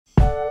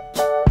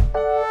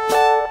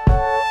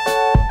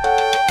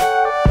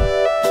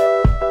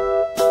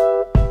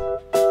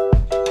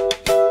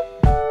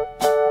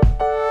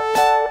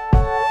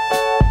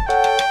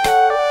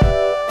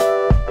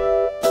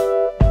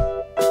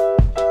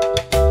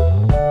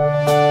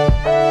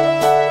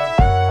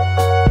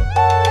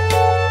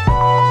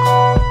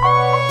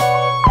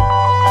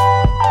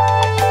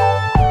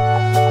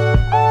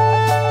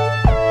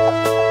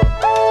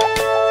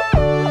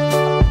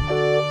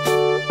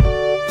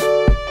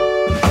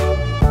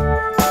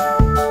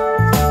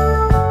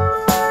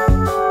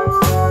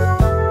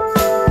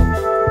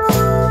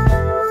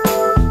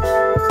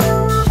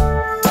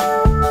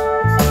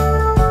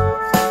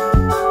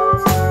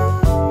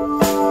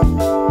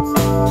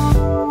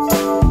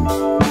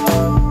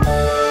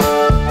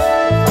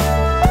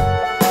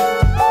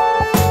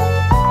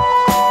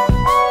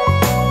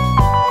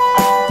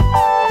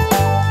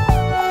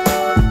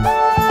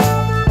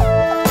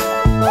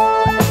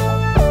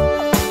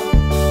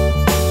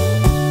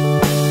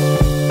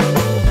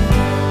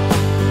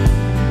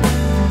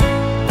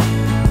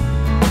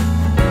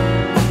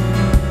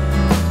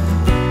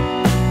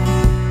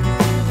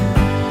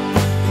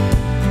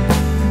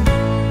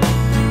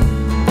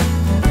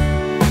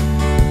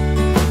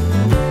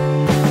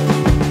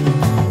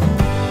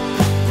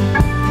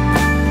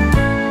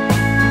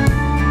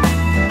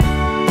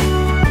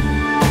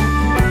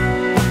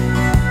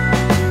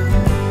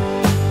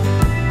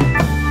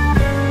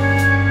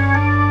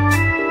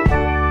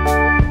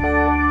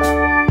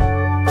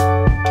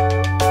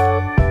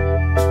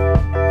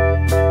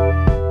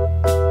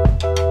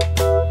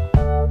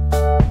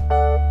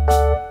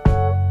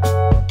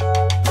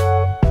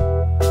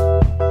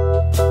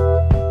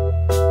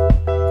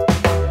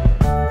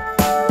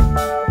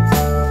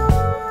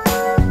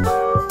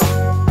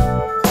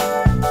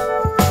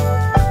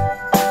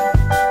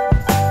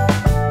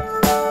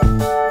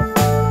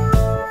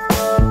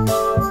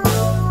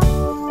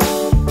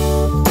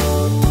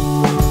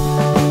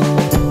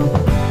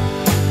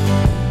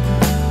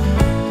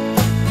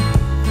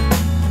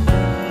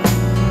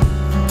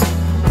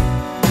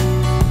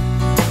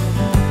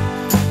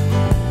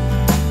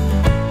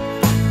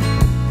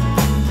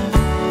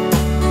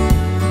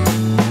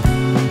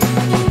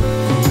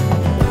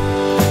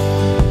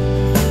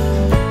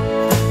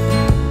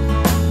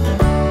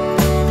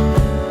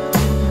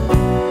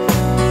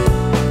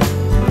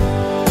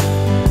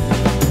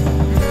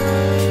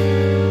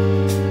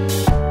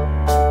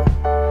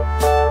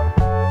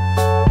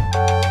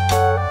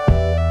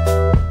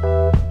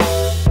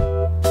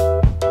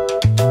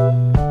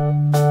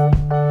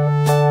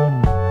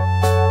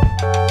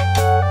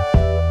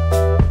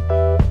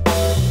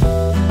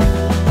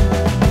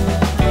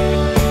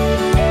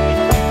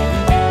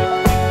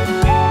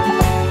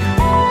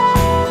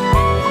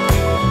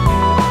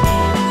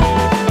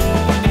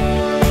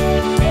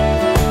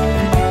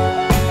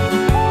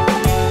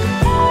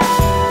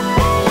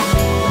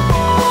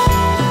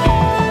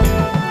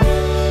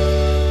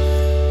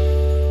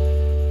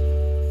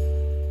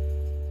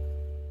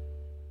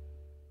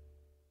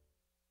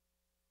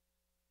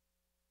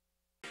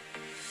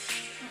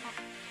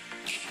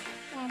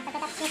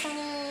Itong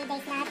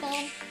i-dice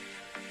natin.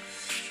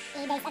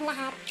 I-dice ang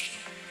lahat.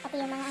 Pati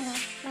yung mga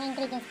mga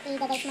ingredients.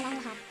 I-dice mo lang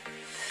lahat.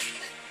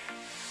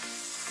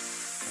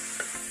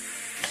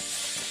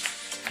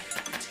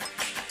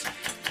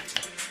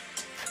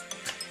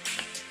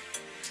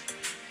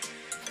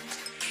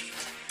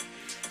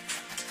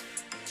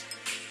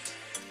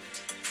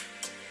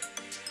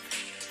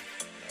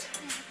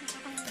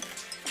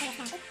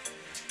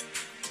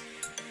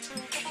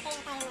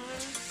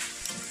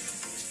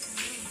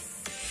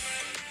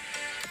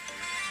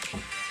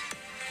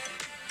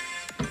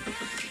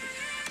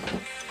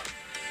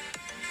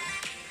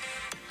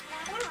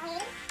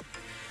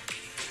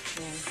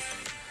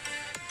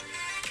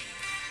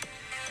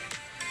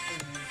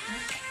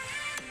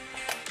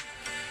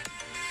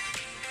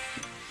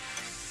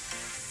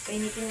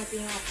 Painitin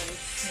natin yung apple.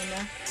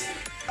 Muna.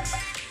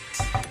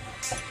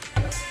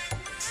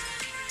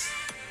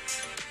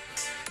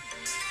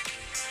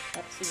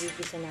 Tapos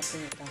igigisa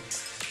natin ito.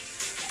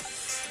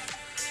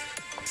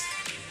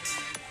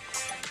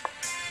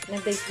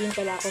 Nag-dice din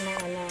pala ako ng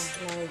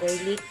ng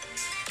garlic.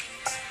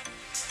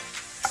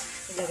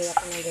 Ilagay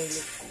ako ng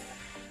garlic.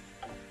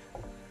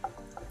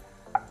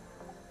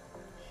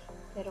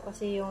 Pero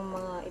kasi yung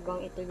mga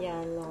ibang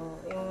Italiano,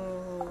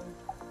 yung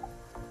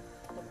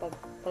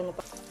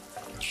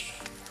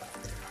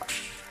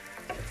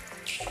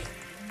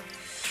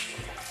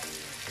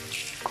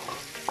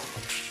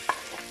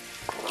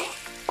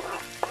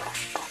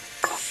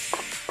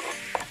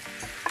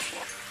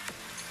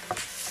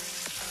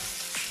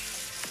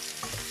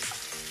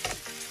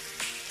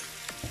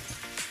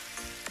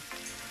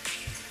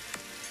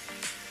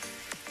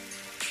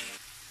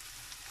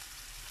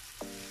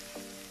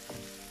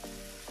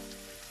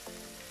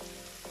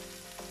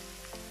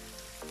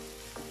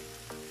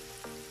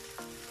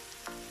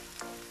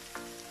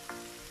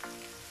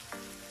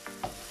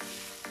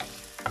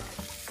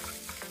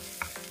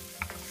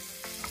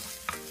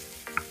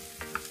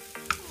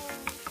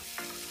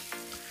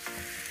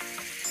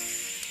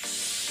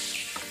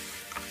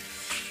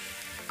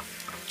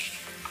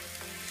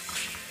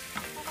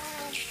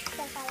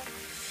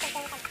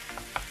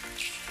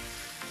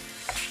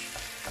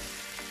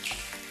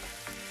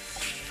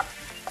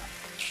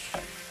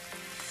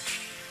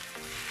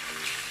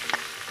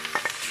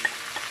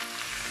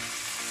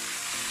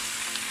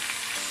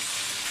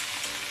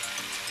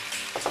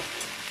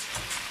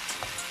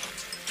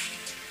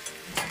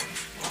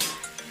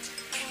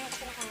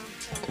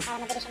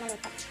para mabilis siya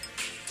maluto.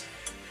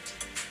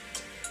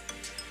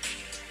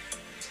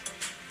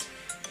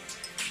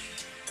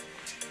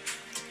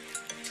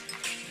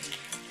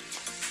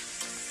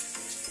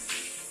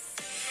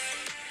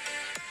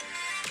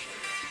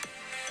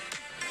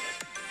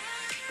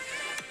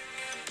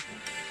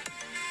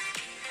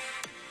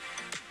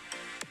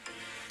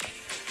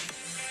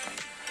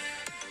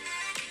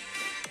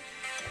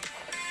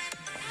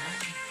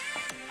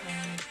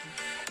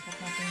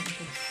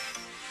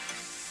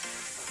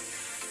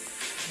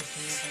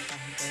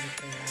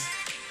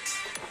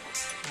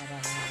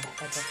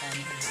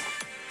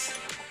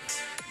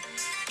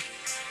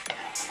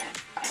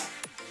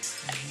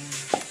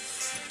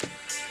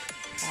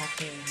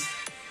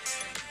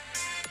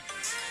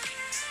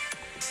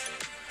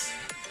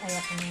 Ayaw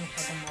ko nyo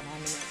masyadong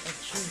marami ng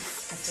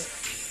cheese kasi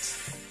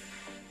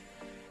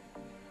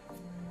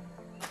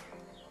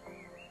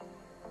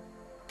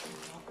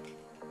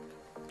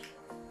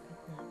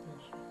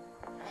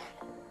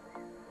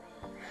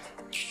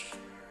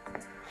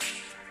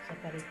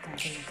separate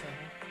natin ito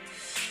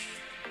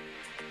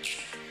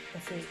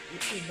kasi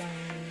ibang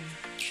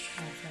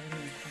nasa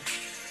nito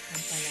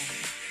ang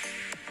palasa.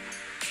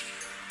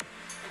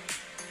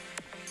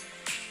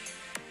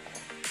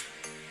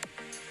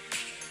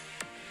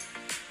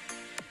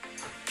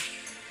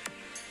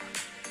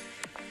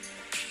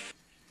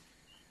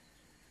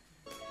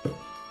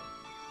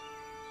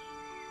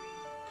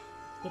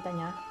 Kita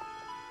niya?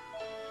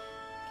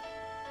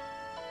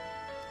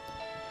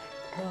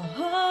 The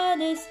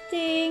hardest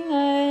thing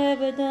I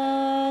ever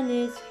done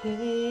is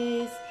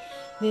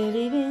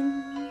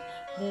believing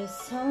there's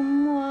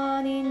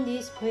someone in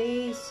this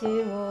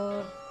crazy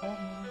world for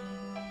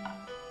me.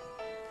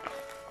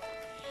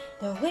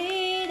 The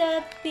way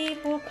that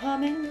people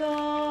come and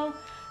go,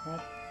 that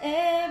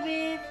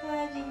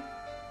everybody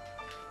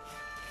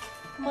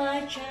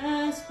my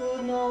chance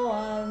could know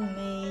I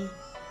may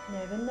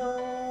never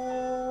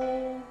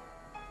know.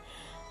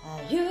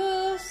 I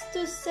used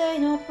to say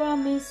no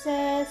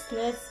promises,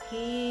 let's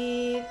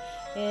keep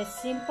it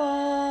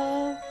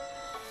simple.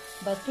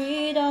 But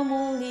freedom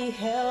only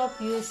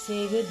help you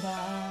say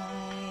goodbye.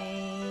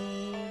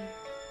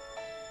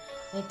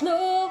 It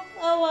took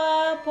a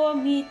while for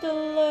me to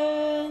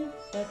learn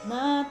that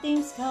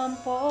nothing's come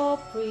for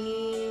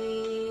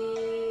free.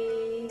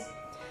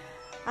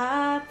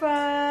 Our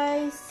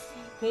price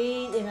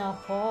paid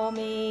enough for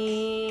me.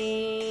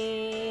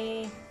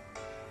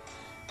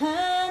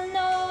 I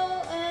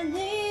know I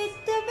need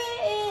to be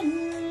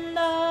in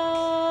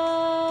love.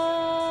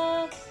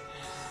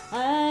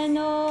 I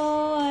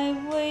know I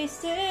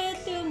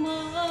wasted too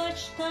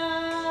much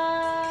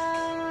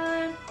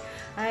time.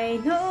 I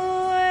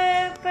know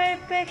a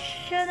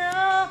perfection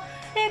of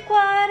a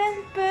quite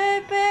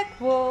imperfect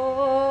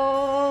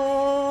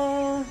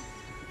world.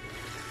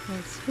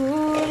 It's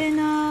good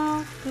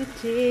enough to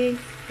take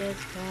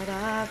that's what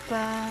I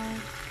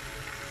find.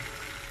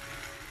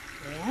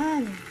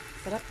 Ayan.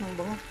 Sarap ng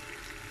bungo.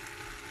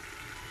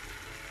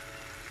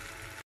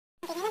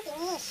 Okay na,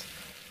 finish.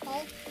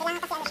 Okay? Kailangan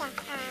kasi ano siya,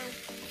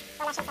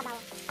 wala siyang sabaw.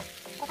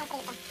 Itong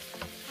prito.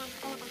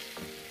 Okay na to.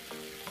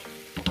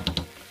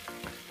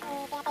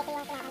 Kaya ito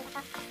yung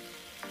kinakanta ko.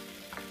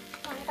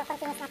 Ayan,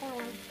 ito-continuous natin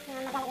ngayon.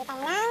 Maglalagay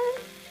tayo ng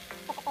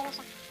ito na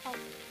siya. Okay.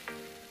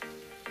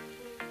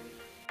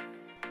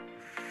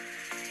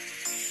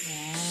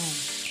 Ayan.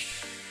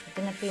 Ito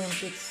na po yung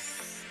pits.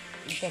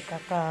 Ito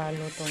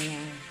kakaluto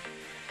niya.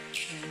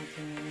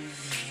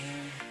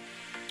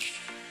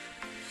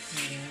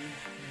 Ayan.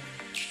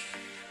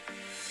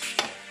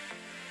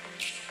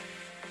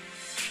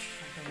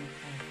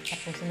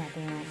 Tapusin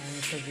natin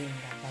yung sabihin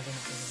bago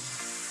natin yun.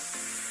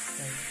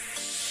 Okay.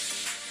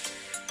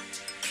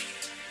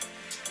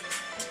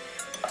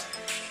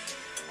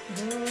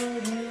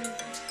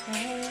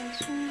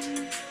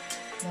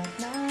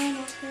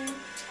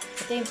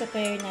 Ito yung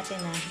prepare natin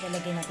na.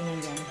 Lalagyan natin yan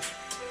dyan.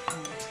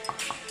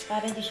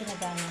 Para hindi siya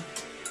nagana.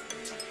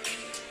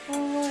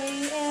 Oh,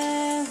 I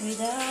am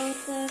without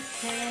the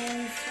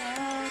sense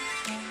of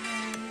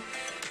time.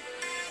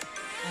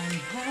 I'm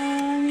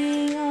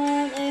hanging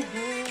on a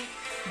hook,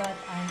 but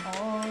I'm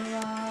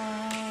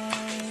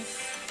alright.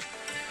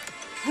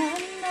 I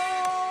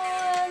know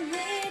I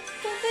need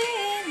to be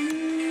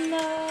in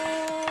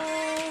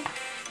love.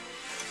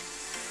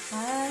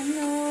 I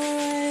know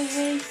I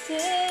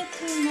wasted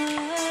too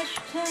much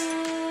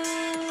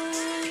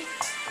time.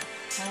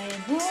 I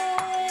know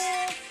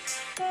it's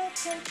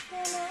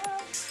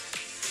perfectional.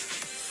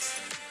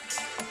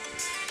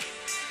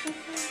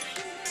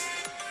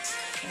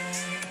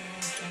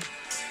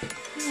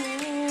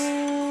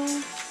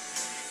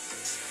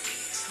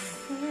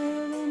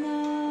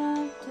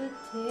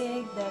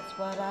 That's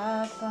what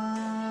I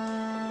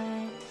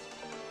find.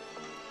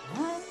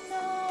 I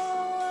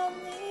know I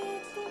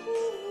need to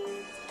be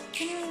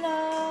in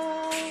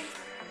love.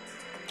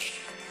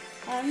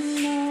 I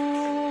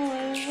know I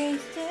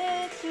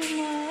wasted too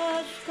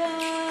much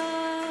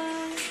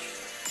time.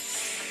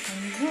 I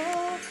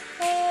know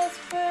it's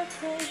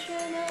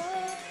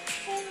professional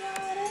and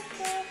not a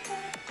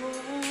perfect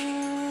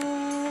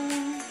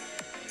world.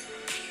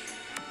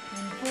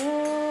 I'm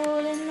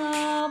full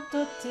enough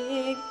to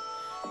take.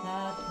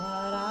 Not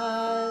what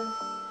I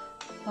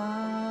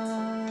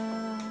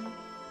find.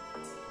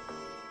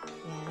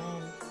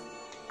 Yan.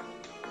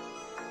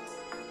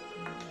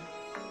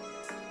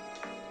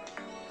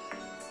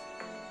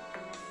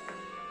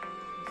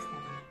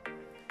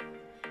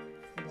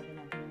 Ilagay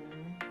natin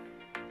yung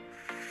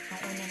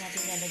ang una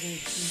natin lalagay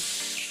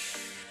cheese.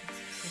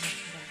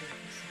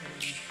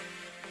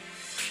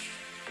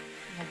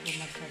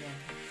 Nagpumasarap.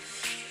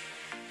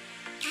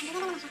 Hindi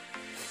naman siya.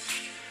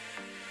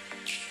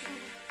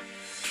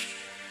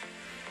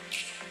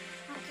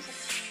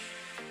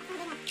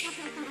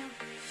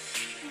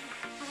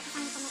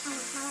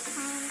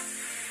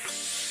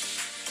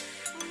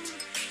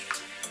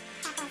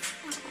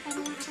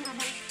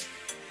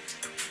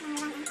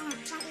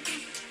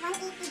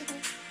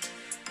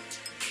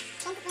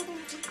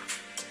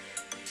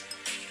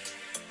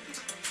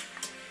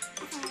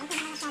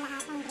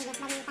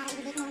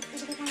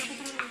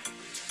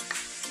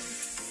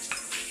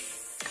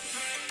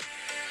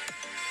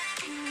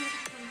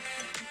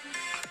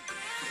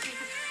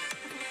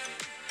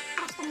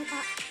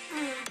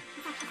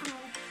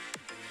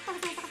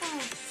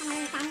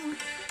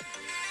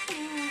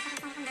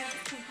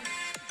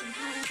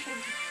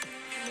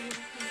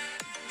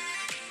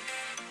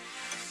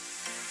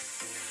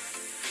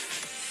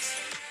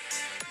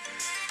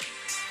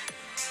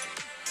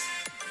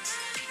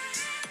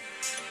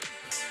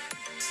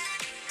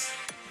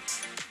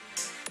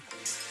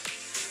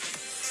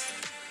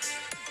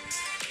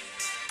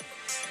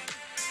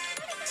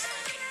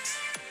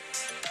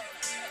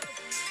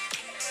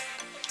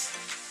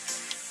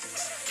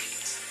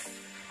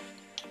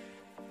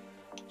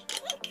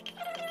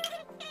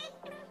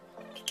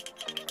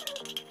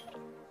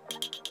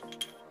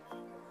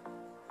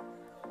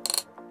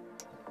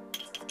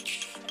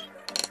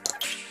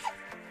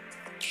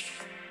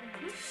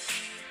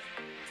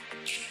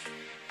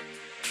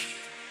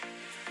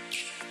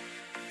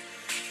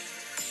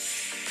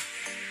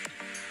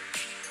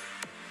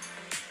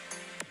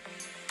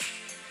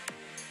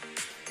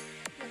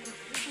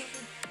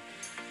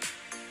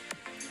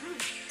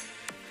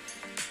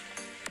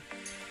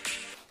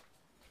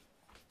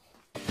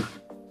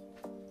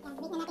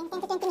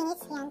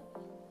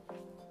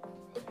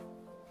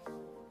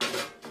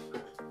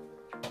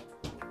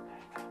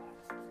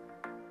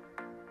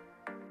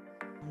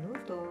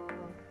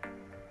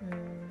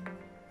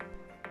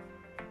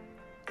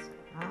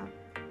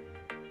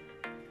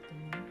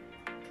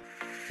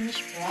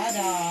 Finished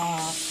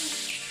product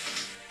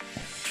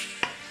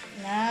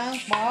ng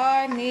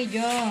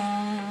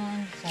Parmagian.